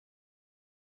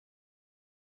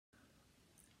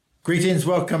Greetings,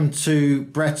 welcome to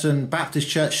Breton Baptist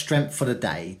Church Strength for the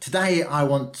Day. Today I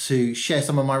want to share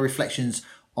some of my reflections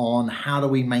on how do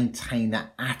we maintain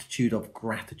that attitude of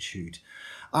gratitude.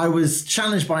 I was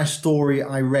challenged by a story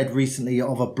I read recently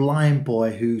of a blind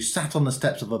boy who sat on the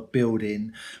steps of a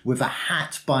building with a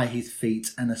hat by his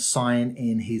feet and a sign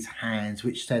in his hands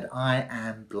which said, "I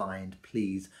am blind,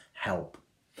 please help."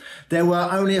 There were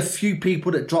only a few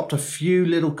people that dropped a few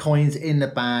little coins in the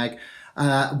bag.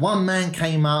 One man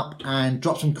came up and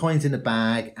dropped some coins in the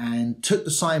bag and took the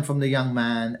sign from the young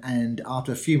man, and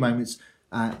after a few moments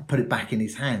put it back in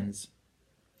his hands.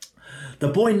 The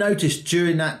boy noticed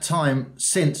during that time,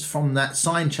 since from that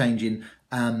sign changing,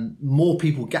 more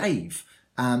people gave,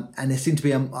 and there seemed to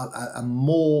be a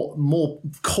more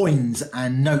coins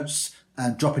and notes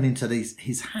dropping into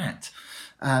his hat.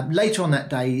 Later on that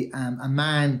day, a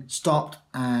man stopped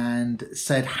and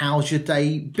said, "How's your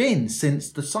day been since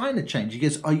the sign had changed?" He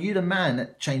goes, "Are you the man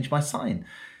that changed my sign?"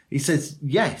 He says,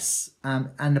 "Yes."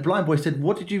 And the blind boy said,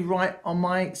 "What did you write on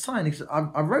my sign?" He said,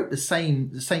 I wrote the same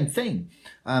thing,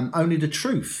 only the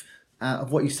truth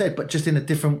of what you said, but just in a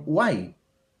different way.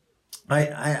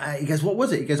 He goes, "What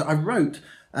was it?" He goes, "I wrote,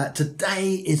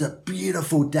 today is a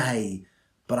beautiful day,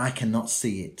 but I cannot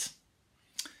see it."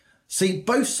 See,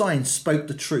 both signs spoke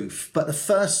the truth, but the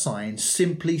first sign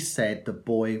simply said the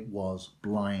boy was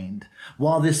blind,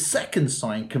 while the second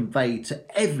sign conveyed to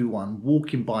everyone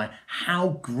walking by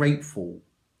how grateful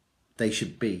they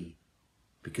should be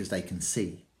because they can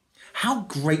see. How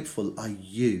grateful are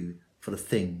you for the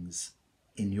things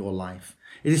in your life?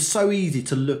 It is so easy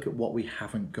to look at what we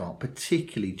haven't got,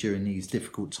 particularly during these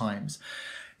difficult times.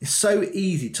 It's so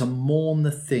easy to mourn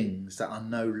the things that are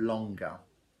no longer.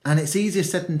 And it's easier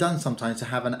said than done sometimes to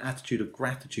have an attitude of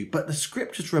gratitude. But the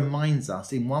scriptures reminds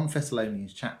us in 1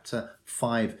 Thessalonians chapter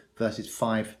 5, verses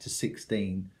 5 to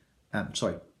 16,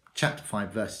 chapter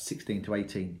 5, verses 16 to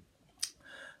 18,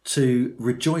 to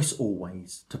rejoice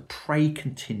always, to pray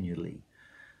continually,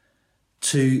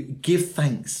 to give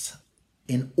thanks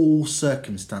in all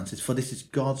circumstances, for this is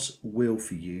God's will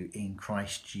for you in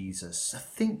Christ Jesus. So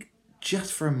think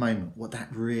just for a moment what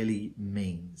that really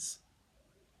means.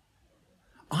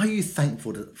 Are you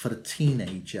thankful for the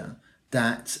teenager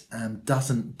that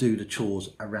doesn't do the chores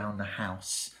around the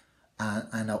house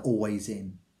and are always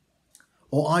in?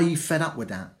 Or are you fed up with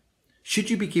that? Should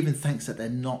you be giving thanks that they're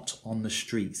not on the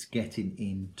streets getting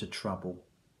into trouble?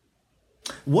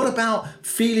 What about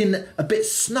feeling a bit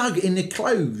snug in your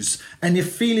clothes and you're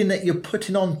feeling that you're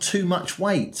putting on too much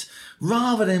weight?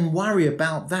 Rather than worry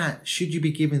about that, should you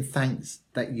be giving thanks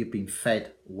that you've been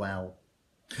fed well?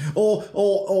 Or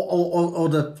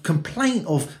the complaint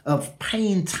of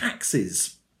paying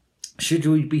taxes. Should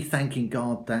we be thanking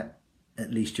God that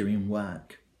at least you're in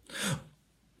work?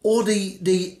 Or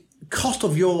the cost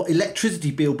of your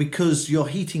electricity bill because your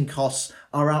heating costs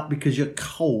are up because you're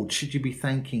cold. Should you be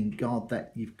thanking God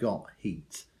that you've got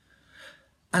heat?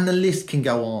 And the list can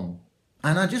go on.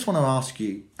 And I just want to ask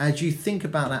you, as you think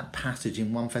about that passage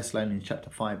in 1 Thessalonians chapter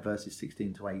 5, verses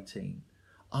 16 to 18,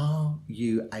 are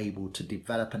you able to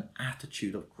develop an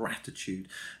attitude of gratitude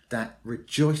that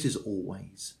rejoices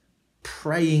always,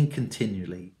 praying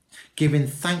continually, giving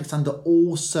thanks under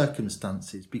all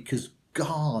circumstances, because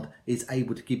God is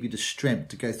able to give you the strength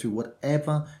to go through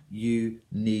whatever you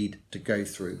need to go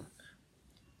through?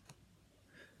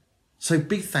 So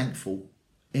be thankful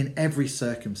in every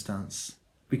circumstance,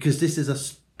 because this is a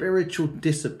spiritual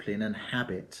discipline and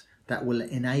habit that will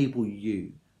enable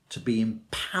you to be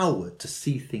empowered to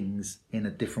see things in a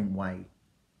different way.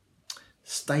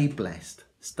 Stay blessed,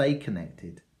 stay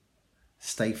connected,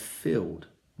 stay filled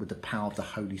with the power of the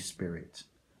Holy Spirit,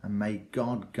 and may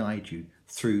God guide you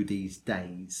through these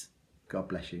days. God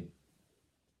bless you.